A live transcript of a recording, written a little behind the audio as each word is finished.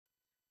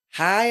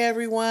Hi,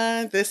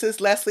 everyone. This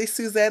is Lesley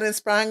Suzette and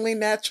Sprangly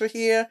Natural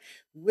here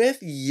with,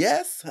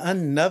 yes,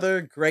 another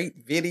great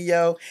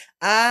video.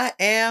 I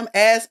am,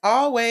 as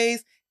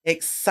always,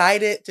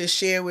 excited to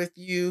share with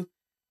you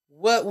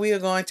what we are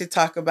going to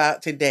talk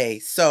about today.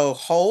 So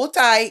hold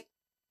tight.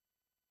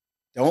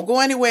 Don't go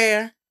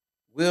anywhere.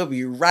 We'll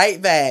be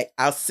right back.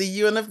 I'll see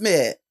you in a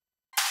minute.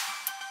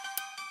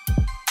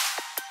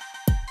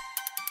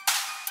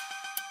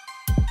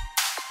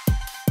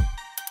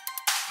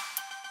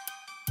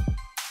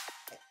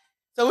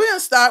 So we're going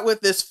to start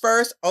with this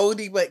first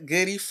oldie but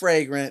goodie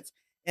fragrance.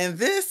 And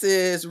this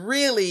is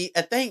really,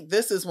 I think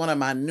this is one of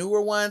my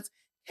newer ones.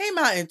 Came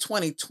out in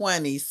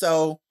 2020.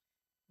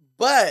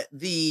 But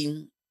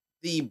the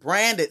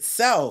brand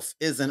itself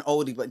is an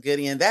oldie but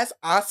goodie, and that's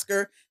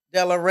Oscar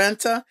de la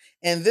Renta.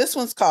 And this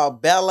one's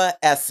called Bella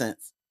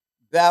Essence.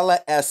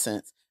 Bella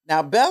Essence.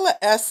 Now, Bella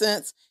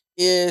Essence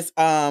is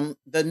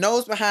the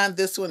nose behind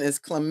this one is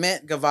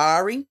Clement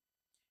Gavari.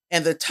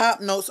 And the top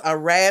notes are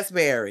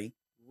raspberry,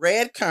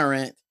 red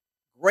currant,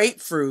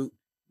 grapefruit,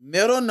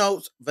 middle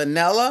notes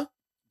vanilla,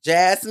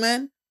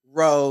 jasmine,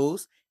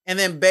 rose, and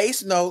then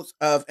base notes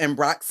of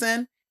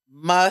ambroxan,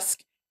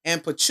 musk,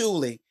 and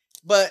patchouli.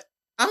 But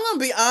I'm going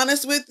to be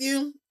honest with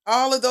you,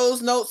 all of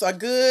those notes are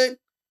good,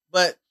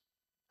 but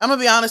I'm going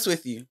to be honest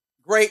with you.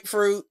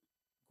 Grapefruit,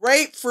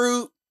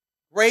 grapefruit,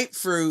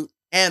 grapefruit,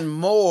 and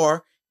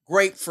more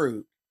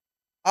grapefruit.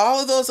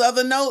 All of those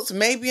other notes,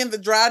 maybe in the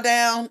dry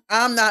down,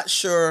 I'm not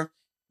sure.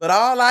 But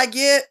all I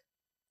get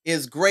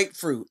is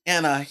grapefruit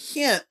and a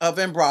hint of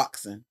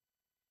ambroxan.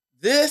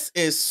 This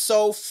is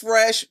so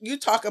fresh. You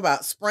talk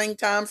about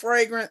springtime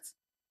fragrance.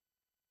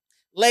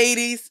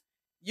 Ladies,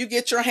 you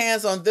get your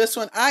hands on this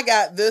one. I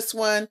got this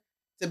one,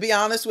 to be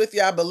honest with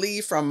you, I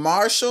believe from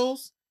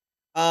Marshall's.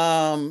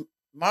 Marshall's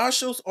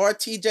or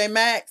TJ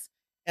Maxx.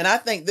 And I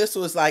think this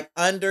was like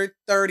under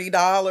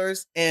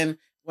 $30. And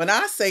when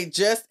I say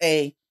just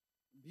a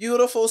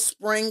beautiful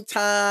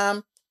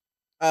springtime,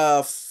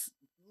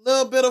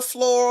 little bit of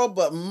floral,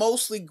 but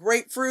mostly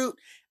grapefruit.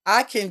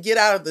 I can get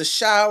out of the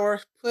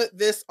shower, put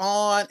this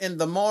on in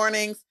the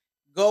mornings,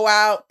 go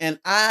out, and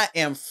I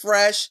am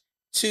fresh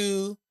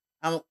to,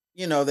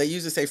 they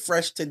usually say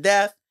fresh to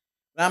death,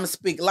 but I'm gonna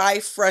speak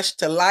life, fresh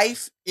to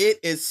life. It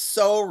is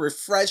so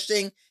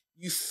refreshing.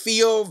 You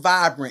feel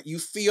vibrant, you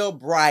feel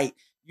bright,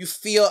 you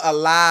feel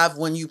alive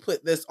when you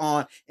put this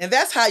on. And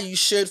that's how you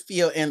should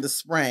feel in the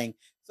spring.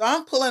 So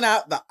I'm pulling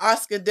out the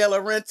Oscar de la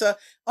Renta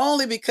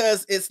only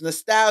because it's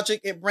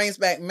nostalgic. It brings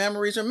back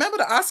memories. Remember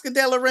the Oscar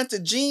de la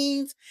Renta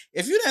jeans?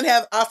 If you didn't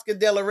have Oscar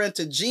de la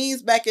Renta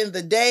jeans back in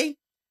the day,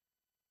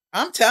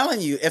 I'm telling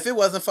you, if it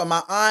wasn't for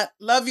my aunt,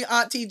 love you,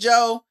 Auntie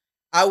Joe,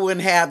 I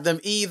wouldn't have them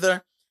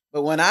either.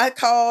 But when I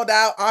called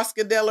out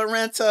Oscar de la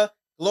Renta,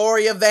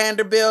 Gloria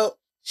Vanderbilt,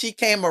 she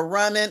came a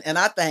running, and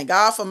I thank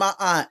God for my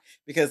aunt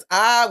because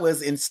I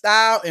was in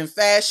style and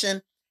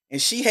fashion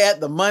and she had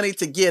the money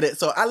to get it.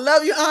 So I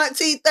love you,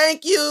 Auntie.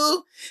 Thank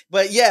you.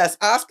 But yes,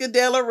 Oscar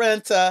de la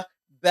Renta,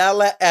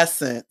 Bella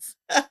Essence.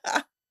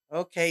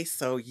 Okay,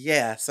 so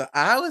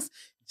I was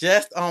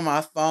just on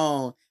my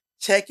phone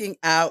checking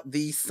out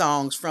these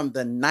songs from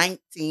the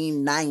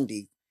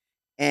 1990s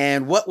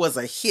and what was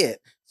a hit.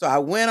 So I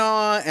went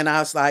on and I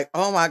was like,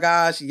 oh my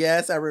gosh,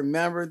 yes, I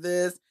remember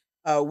this.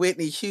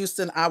 Whitney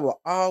Houston, I Will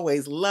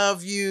Always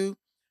Love You.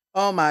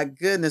 Oh my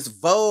goodness,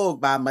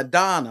 Vogue by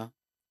Madonna.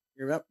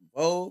 You're up,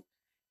 Vogue.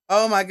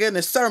 Oh my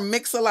goodness, Sir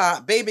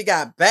Mix-a-Lot, Baby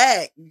Got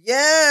Back.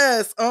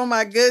 Yes, oh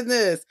my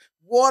goodness.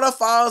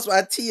 Waterfalls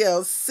by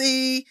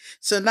TLC,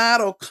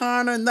 Sinead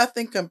O'Connor,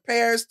 Nothing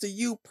Compares to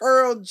You,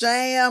 Pearl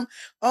Jam.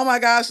 Oh my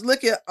gosh,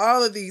 look at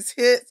all of these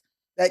hits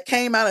that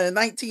came out in the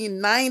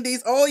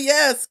 1990s. Oh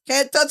yes,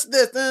 Can't Touch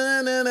This.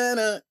 Na, na, na,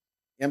 na.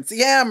 MC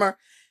Hammer.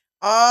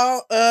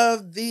 All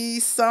of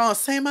these songs,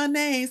 Say My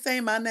Name,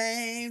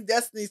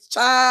 Destiny's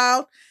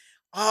Child,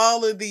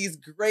 all of these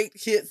great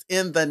hits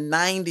in the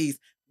 90s.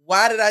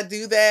 Why did I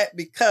do that?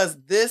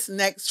 Because this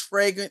next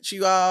fragrance,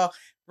 you all,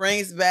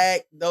 brings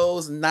back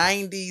those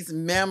 90s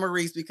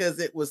memories because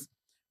it was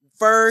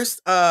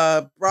first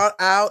brought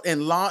out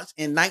and launched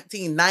in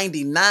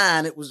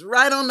 1999. It was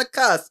right on the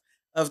cusp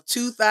of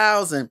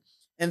 2000.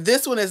 And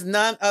this one is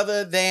none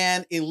other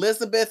than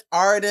Elizabeth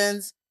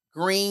Arden's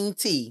Green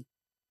Tea.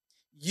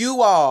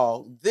 You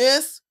all,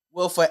 this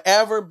will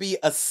forever be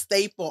a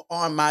staple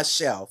on my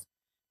shelf.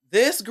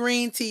 This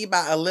green tea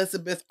by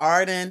Elizabeth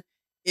Arden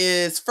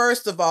is,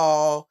 first of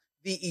all,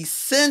 the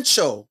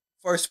essential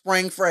for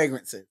spring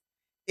fragrances.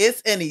 It's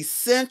an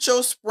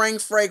essential spring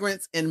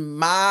fragrance, in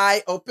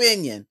my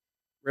opinion.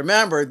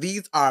 Remember,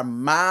 these are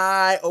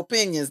my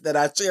opinions that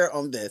I share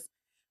on this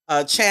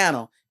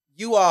channel.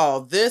 You all,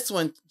 this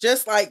one,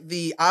 just like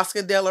the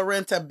Oscar de la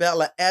Renta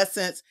Bella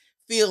Essence,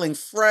 feeling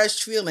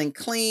fresh, feeling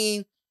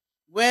clean.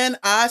 When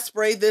I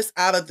spray this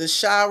out of the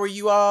shower,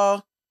 you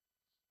all,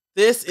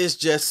 this is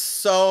just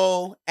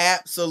so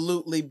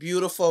absolutely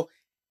beautiful.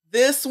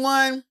 This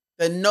one,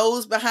 the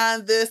nose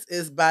behind this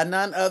is by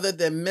none other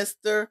than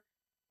Mr.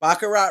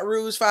 Baccarat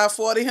Rouge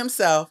 540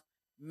 himself,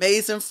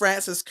 Mason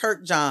Francis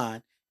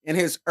Kirkjohn. in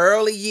his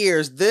early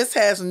years. This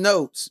has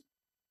notes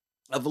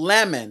of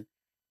lemon,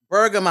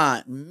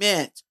 bergamot,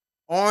 mint,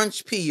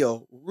 orange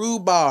peel,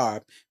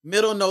 rhubarb,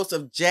 middle notes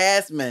of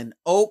jasmine,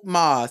 oak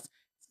moss,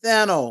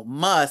 fennel,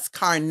 musk,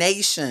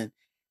 carnation,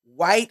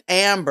 white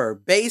amber,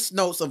 base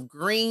notes of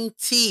green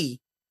tea.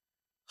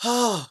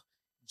 Oh,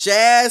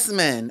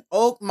 jasmine,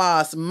 oak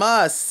moss,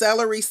 musk,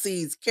 celery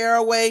seeds,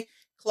 caraway,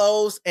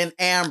 cloves, and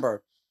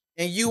amber.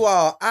 And you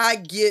all, I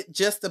get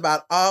just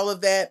about all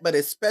of that, but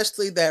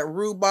especially that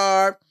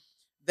rhubarb,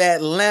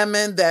 that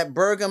lemon, that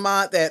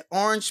bergamot, that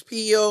orange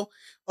peel.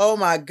 Oh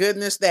my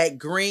goodness, that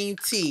green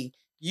tea.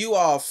 You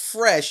all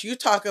fresh. You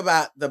talk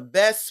about the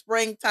best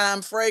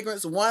springtime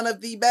fragrance, one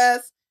of the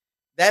best.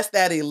 That's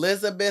that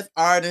Elizabeth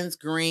Arden's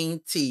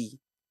green tea.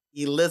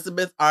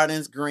 Elizabeth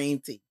Arden's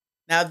green tea.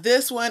 Now,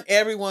 this one,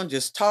 everyone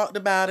just talked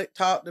about it,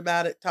 talked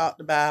about it,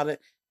 talked about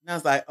it. And I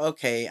was like,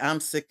 okay, I'm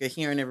sick of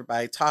hearing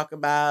everybody talk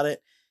about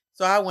it.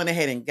 So I went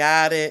ahead and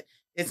got it.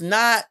 It's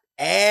not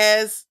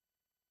as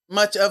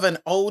much of an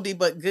oldie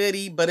but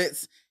goodie, but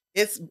it's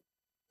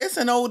it's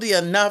an oldie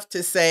enough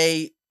to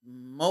say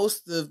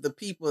most of the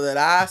people that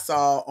I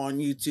saw on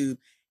YouTube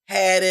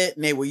had it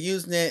and they were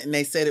using it and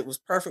they said it was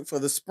perfect for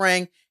the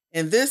spring.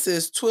 And this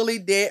is Twilly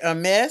de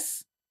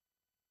Hermes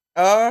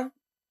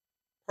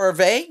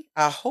Hervé.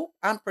 I hope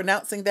I'm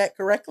pronouncing that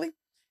correctly.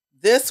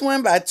 This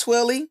one by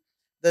Twilly.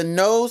 The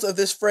nose of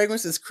this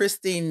fragrance is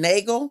Christine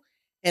Nagel.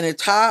 And the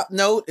top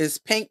note is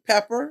pink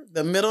pepper.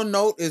 The middle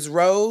note is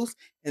rose.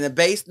 And the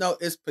base note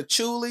is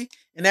patchouli.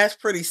 And that's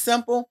pretty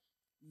simple.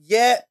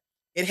 Yet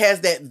it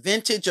has that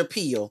vintage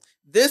appeal.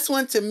 This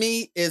one to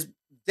me is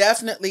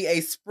definitely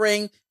a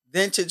spring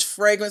vintage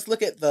fragrance.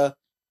 Look at the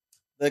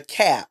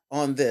cap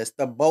on this,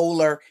 the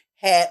bowler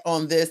hat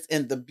on this,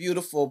 and the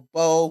beautiful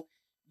bow.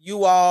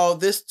 You all,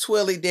 this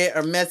Twilly de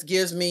Hermes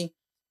gives me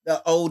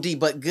the oldie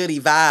but goodie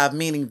vibe,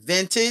 meaning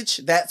vintage.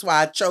 That's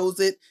why I chose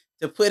it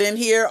to put in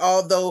here.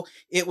 Although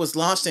it was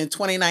launched in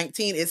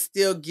 2019, it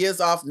still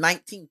gives off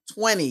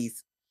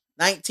 1920s,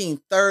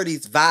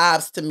 1930s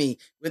vibes to me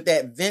with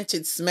that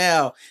vintage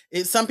smell.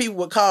 Some people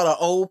would call it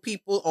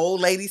an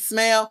old lady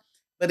smell,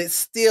 but it's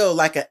still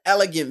like an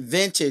elegant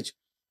vintage,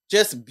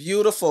 just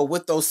beautiful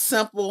with those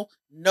simple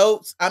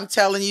notes. I'm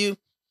telling you,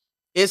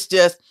 it's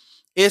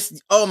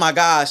oh my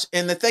gosh.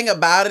 And the thing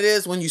about it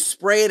is when you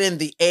spray it in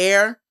the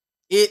air,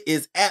 it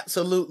is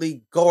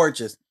absolutely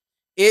gorgeous.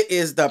 It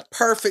is the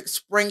perfect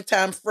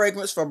springtime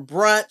fragrance for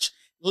brunch,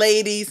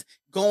 ladies,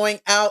 going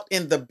out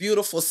in the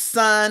beautiful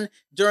sun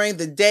during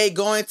the day,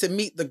 going to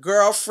meet the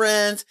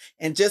girlfriends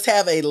and just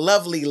have a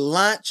lovely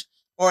lunch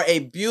or a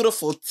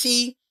beautiful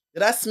tea.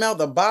 Did I smell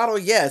the bottle?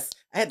 Yes.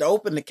 I had to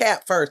open the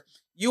cap first.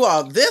 You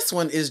all, this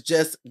one is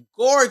just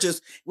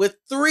gorgeous with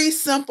 3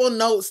 simple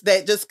notes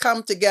that just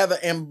come together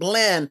and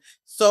blend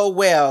so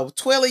well.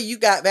 Twilly, you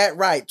got that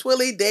right.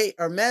 Twilly de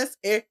Hermes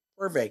et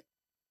Hervé.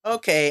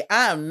 Okay,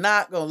 I am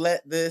not gonna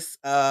let this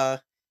my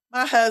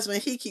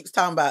husband, he keeps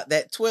talking about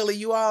that Twilly,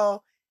 you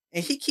all,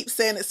 and he keeps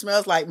saying it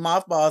smells like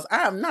mothballs.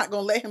 I am not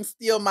gonna let him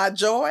steal my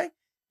joy.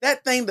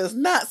 That thing does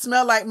not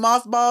smell like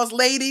mothballs,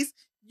 ladies.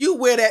 You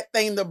wear that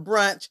thing to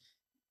brunch.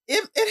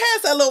 It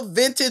has a little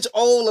vintage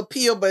old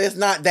appeal, but it's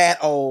not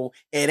that old.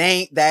 It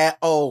ain't that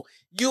old.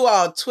 You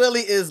all,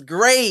 Twilly is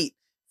great.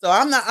 So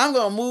I'm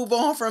gonna move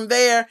on from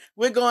there.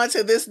 We're going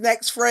to this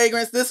next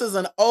fragrance. This is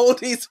an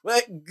oldies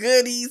but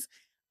goodies.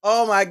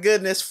 Oh my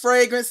goodness,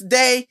 Fragrance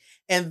Day.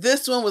 And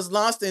this one was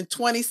launched in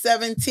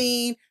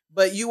 2017.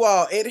 But you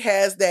all, it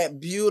has that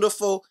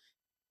beautiful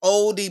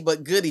oldie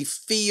but goodie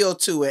feel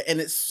to it. And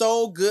it's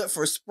so good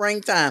for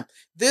springtime.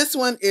 This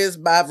one is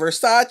by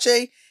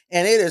Versace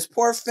and it is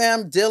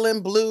Parfum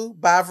Dylan Blue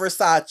by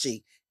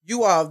Versace.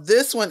 You all,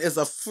 this one is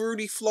a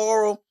fruity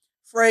floral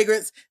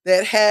fragrance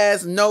that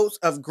has notes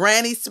of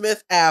Granny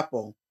Smith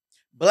apple,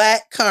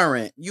 black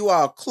currant, you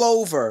all,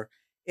 clover.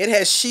 It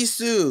has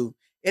shiso.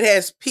 It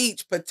has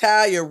peach,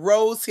 pitaya,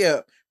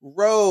 rosehip,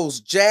 rose,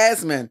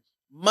 jasmine,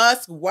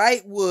 musk,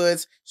 white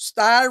woods,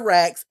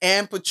 styrax,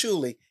 and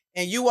patchouli.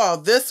 And you all,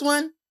 this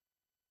one,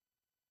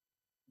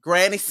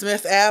 Granny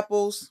Smith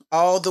apples,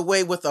 all the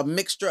way with a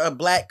mixture of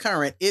black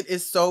currant. It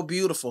is so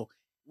beautiful.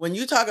 When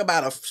you talk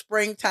about a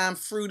springtime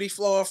fruity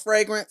floral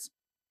fragrance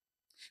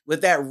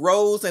with that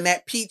rose and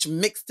that peach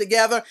mixed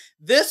together,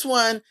 this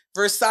one,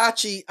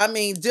 Versace,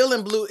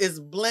 Dylan Blue is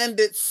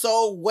blended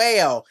so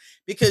well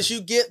because you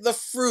get the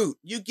fruit,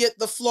 you get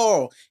the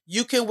floral.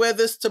 You can wear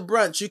this to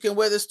brunch, you can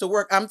wear this to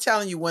work. I'm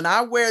telling you, when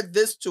I wear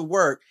this to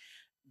work,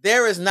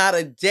 there is not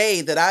a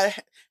day that I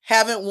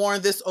haven't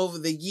worn this over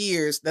the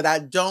years that I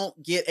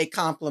don't get a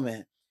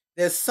compliment.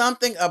 There's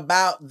something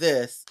about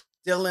this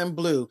Dylan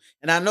Blue.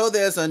 And I know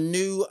there's a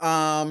new,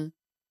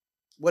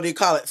 what do you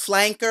call it?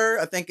 Flanker.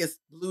 I think it's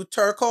blue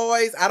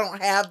turquoise. I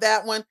don't have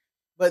that one.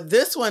 But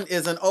this one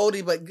is an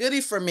oldie but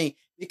goodie for me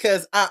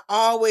because I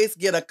always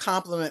get a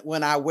compliment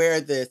when I wear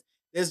this.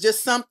 There's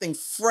just something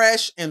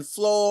fresh and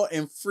floral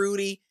and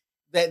fruity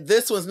that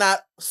this one's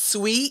not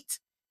sweet.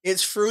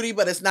 It's fruity,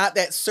 but it's not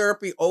that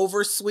syrupy,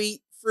 over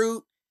sweet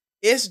fruit.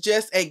 It's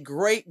just a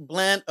great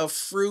blend of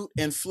fruit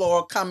and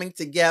floral coming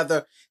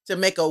together to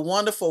make a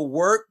wonderful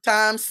work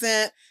time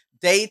scent,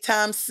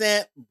 daytime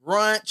scent,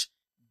 brunch,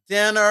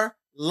 dinner,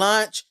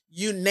 lunch,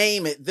 you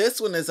name it.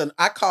 This one is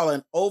I call it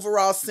an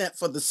overall scent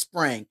for the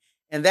spring.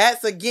 And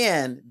that's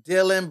again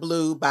Dylan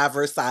Blue by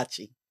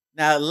Versace.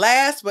 Now,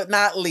 last but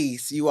not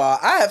least, you all,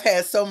 I have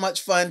had so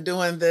much fun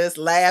doing this,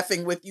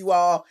 laughing with you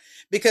all,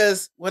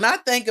 because when I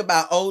think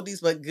about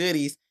oldies but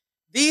goodies,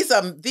 these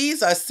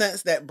are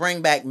scents that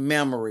bring back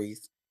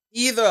memories,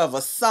 either of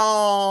a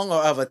song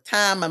or of a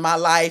time in my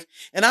life.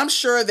 And I'm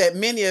sure that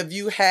many of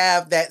you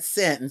have that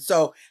scent. And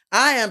so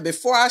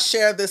before I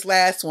share this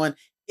last one,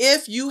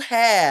 if you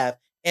have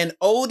an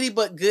oldie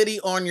but goodie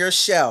on your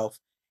shelf,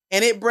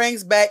 and it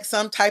brings back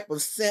some type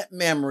of scent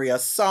memory, a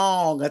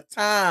song, a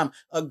time,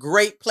 a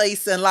great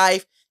place in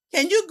life,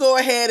 can you go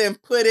ahead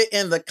and put it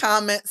in the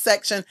comment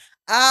section?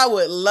 I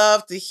would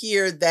love to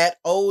hear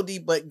that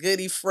oldie but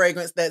goodie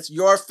fragrance that's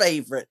your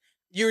favorite.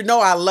 You know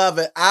I love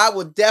it. I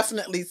would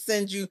definitely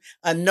send you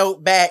a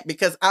note back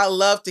because I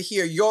love to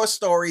hear your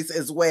stories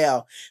as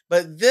well.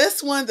 But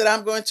this one that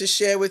I'm going to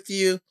share with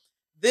you,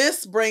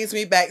 this brings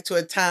me back to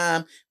a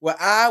time where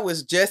I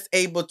was just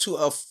able to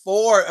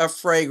afford a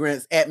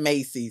fragrance at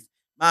Macy's.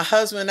 My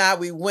husband and I,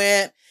 we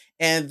went,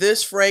 and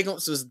this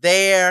fragrance was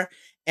there,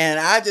 and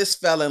I just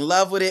fell in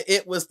love with it.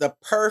 It was the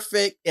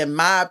perfect, in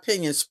my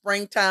opinion,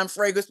 springtime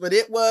fragrance, but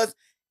it was,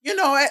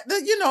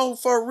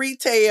 for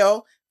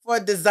retail, for a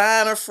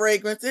designer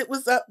fragrance, it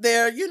was up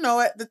there,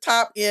 at the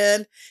top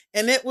end,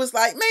 and it was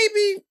like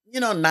maybe,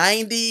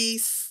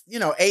 90s,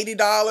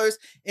 $80.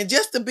 And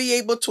just to be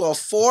able to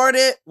afford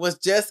it was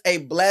just a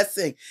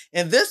blessing.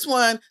 And this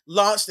one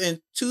launched in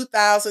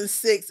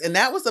 2006. And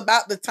that was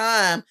about the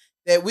time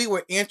that we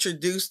were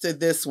introduced to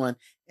this one.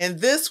 And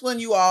this one,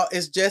 you all,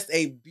 is just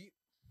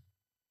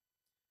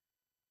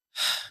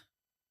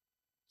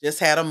just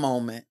had a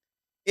moment.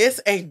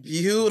 It's a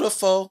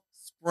beautiful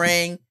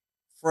spring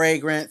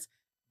fragrance.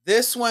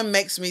 This one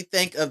makes me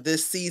think of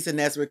this season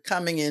as we're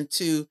coming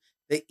into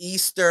the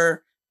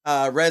Easter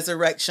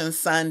Resurrection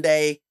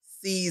Sunday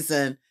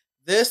season.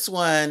 This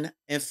one,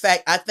 in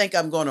fact, I think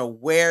I'm going to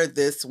wear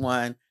this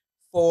one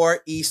for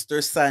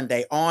Easter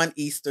Sunday, on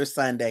Easter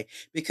Sunday,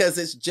 because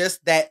it's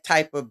just that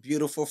type of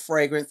beautiful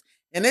fragrance.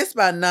 And it's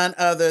by none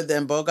other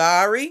than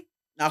Bulgari.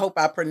 I hope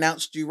I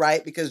pronounced you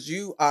right because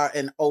you are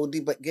an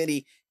oldie but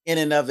goodie in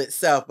and of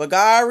itself.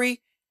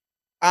 Bulgari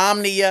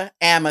Omnia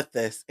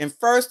Amethyst. And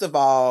first of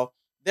all,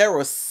 there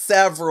were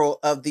several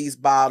of these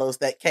bottles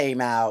that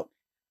came out.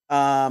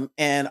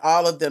 And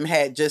all of them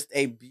had just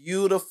a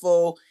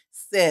beautiful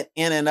scent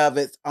in and of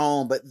its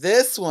own. But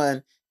this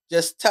one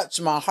just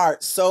touched my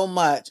heart so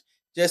much.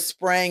 Just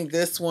spraying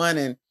this one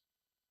and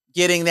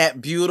getting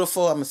that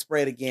beautiful, I'm going to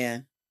spray it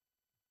again.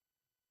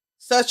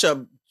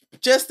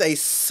 Just a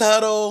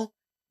subtle,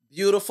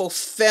 beautiful,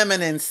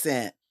 feminine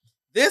scent.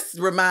 This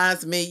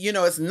reminds me,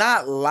 it's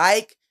not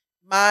like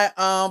my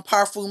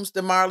Parfums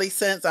de Marly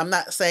scents. I'm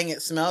not saying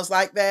it smells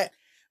like that,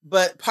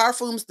 but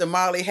Parfums de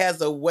Marly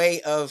has a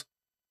way of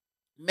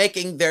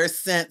making their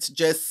scents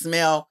just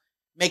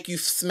make you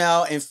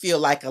smell and feel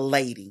like a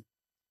lady.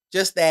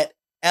 Just that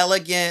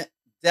elegant,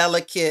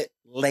 delicate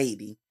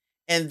lady.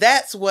 And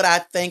that's what I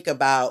think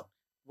about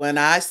when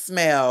I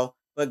smell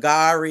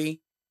Bulgari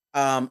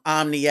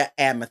Omnia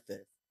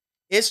Amethyst.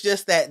 It's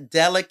just that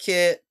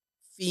delicate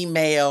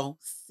female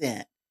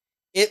scent.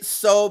 It's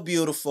so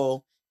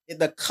beautiful.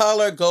 The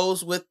color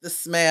goes with the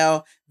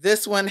smell.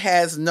 This one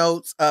has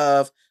notes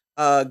of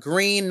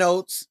green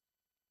notes,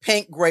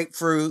 pink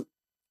grapefruit,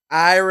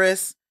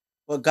 iris,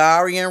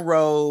 Bulgarian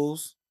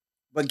rose,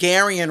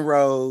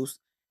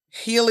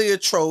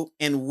 heliotrope,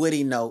 and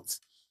woody notes.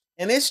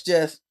 And it's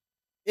just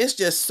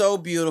so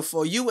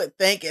beautiful. You would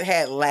think it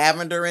had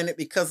lavender in it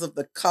because of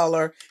the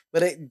color,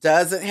 but it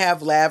doesn't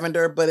have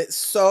lavender, but it's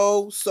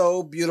so,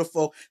 so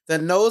beautiful. The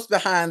nose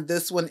behind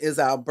this one is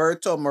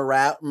Alberto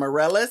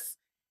Morelis,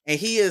 and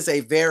he is a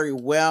very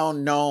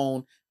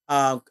well-known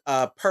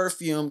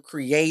perfume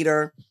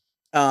creator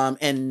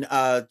and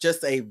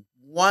just a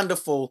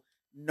wonderful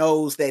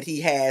nose that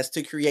he has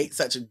to create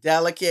such a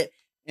delicate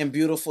and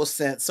beautiful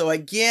scent. So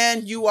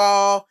again, you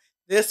all,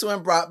 this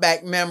one brought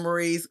back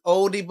memories,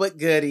 oldie but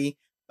goodie,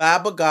 by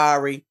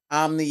Bulgari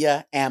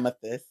Omnia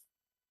Amethyst.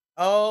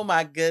 Oh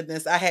my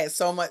goodness, I had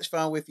so much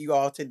fun with you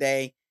all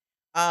today.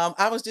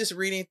 I was just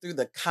reading through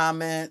the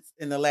comments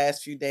in the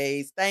last few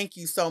days. Thank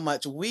you so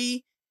much.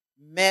 We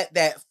met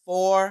that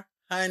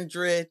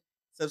 400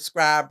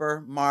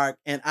 subscriber mark,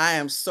 and I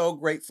am so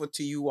grateful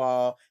to you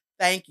all.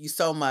 Thank you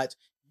so much.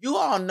 You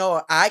all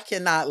know I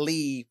cannot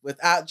leave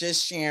without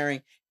just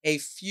sharing a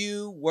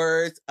few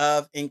words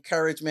of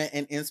encouragement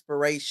and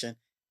inspiration.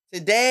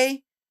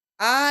 Today,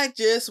 I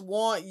just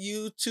want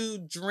you to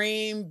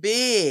dream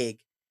big.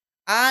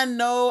 I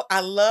know I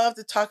love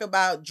to talk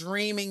about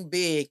dreaming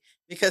big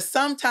because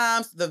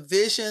sometimes the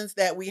visions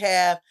that we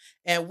have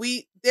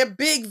they're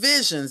big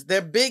visions,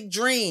 they're big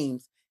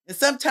dreams. And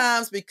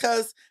sometimes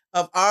because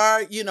of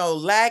our,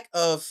 lack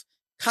of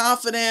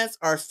confidence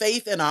or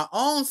faith in our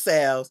own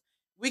selves,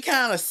 we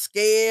kind of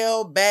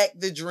scale back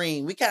the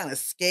dream. We kind of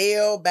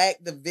scale back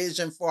the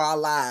vision for our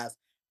lives.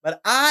 But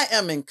I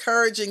am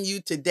encouraging you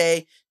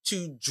today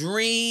to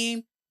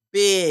dream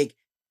big,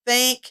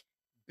 think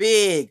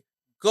big,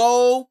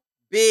 go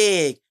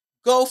big,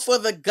 go for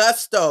the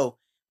gusto.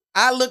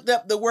 I looked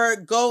up the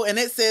word go and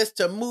it says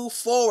to move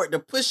forward, to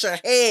push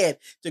ahead,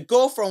 to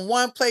go from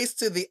one place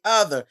to the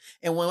other.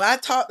 And when I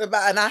talked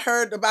about and I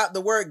heard about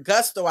the word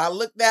gusto, I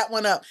looked that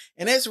one up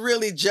and it's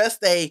really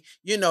just a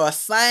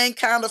slang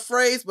kind of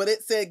phrase, but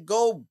it said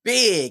go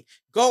big,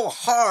 go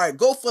hard,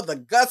 go for the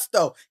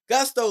gusto.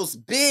 Gusto's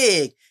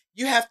big.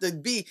 You have to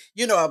be,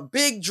 a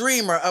big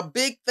dreamer, a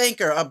big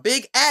thinker, a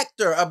big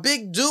actor, a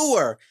big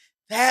doer.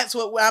 That's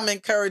what I'm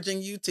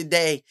encouraging you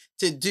today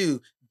to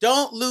do.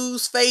 Don't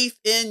lose faith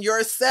in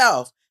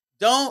yourself.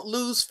 Don't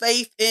lose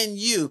faith in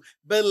you.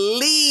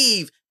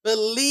 Believe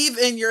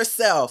in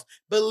yourself.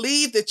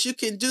 Believe that you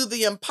can do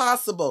the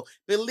impossible.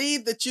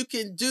 Believe that you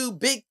can do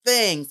big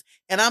things.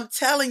 And I'm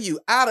telling you,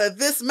 out of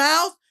this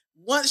mouth,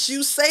 once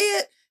you say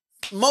it,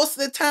 most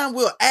of the time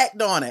we'll act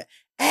on it.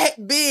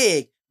 Act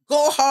big.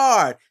 Go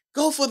hard.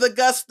 Go for the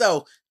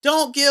gusto.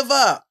 Don't give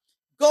up.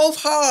 Go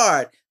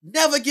hard.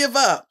 Never give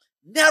up.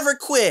 Never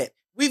quit.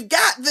 We've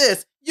got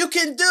this. You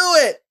can do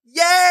it.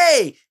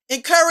 Yay!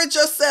 Encourage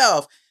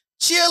yourself.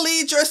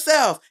 Cheerlead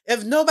yourself.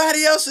 If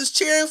nobody else is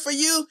cheering for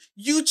you,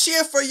 you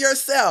cheer for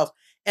yourself.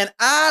 And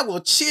I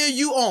will cheer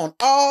you on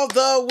all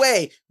the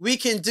way. We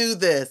can do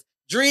this.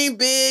 Dream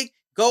big,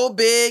 go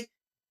big,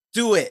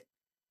 do it.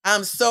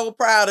 I'm so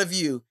proud of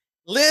you.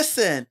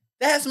 Listen,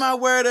 that's my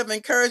word of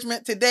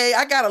encouragement today.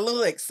 I got a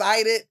little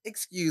excited,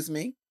 excuse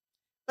me,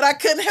 but I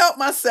couldn't help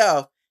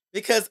myself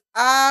because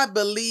I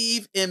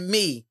believe in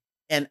me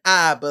and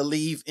I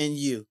believe in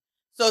you.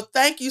 So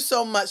thank you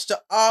so much to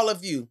all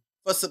of you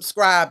for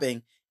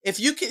subscribing. If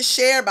you could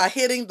share by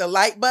hitting the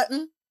like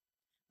button,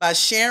 by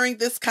sharing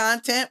this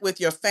content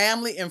with your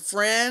family and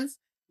friends,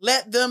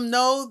 let them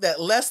know that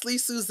Lesley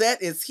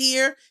Suzette is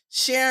here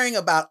sharing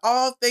about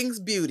all things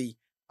beauty,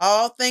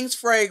 all things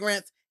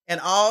fragrance, and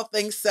all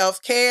things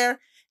self-care.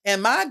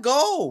 And my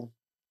goal,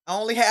 I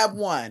only have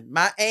one,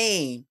 my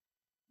aim,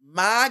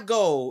 my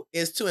goal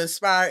is to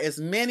inspire as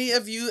many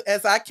of you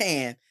as I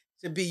can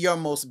to be your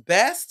most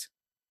best,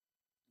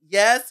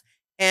 yes,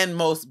 and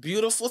most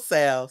beautiful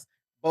selves,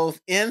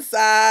 both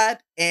inside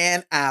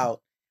and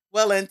out.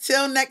 Well,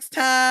 until next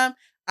time,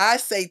 I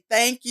say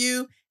thank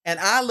you, and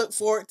I look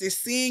forward to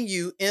seeing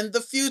you in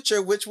the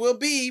future, which will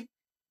be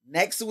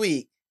next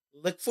week.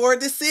 Look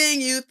forward to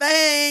seeing you.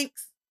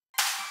 Thanks.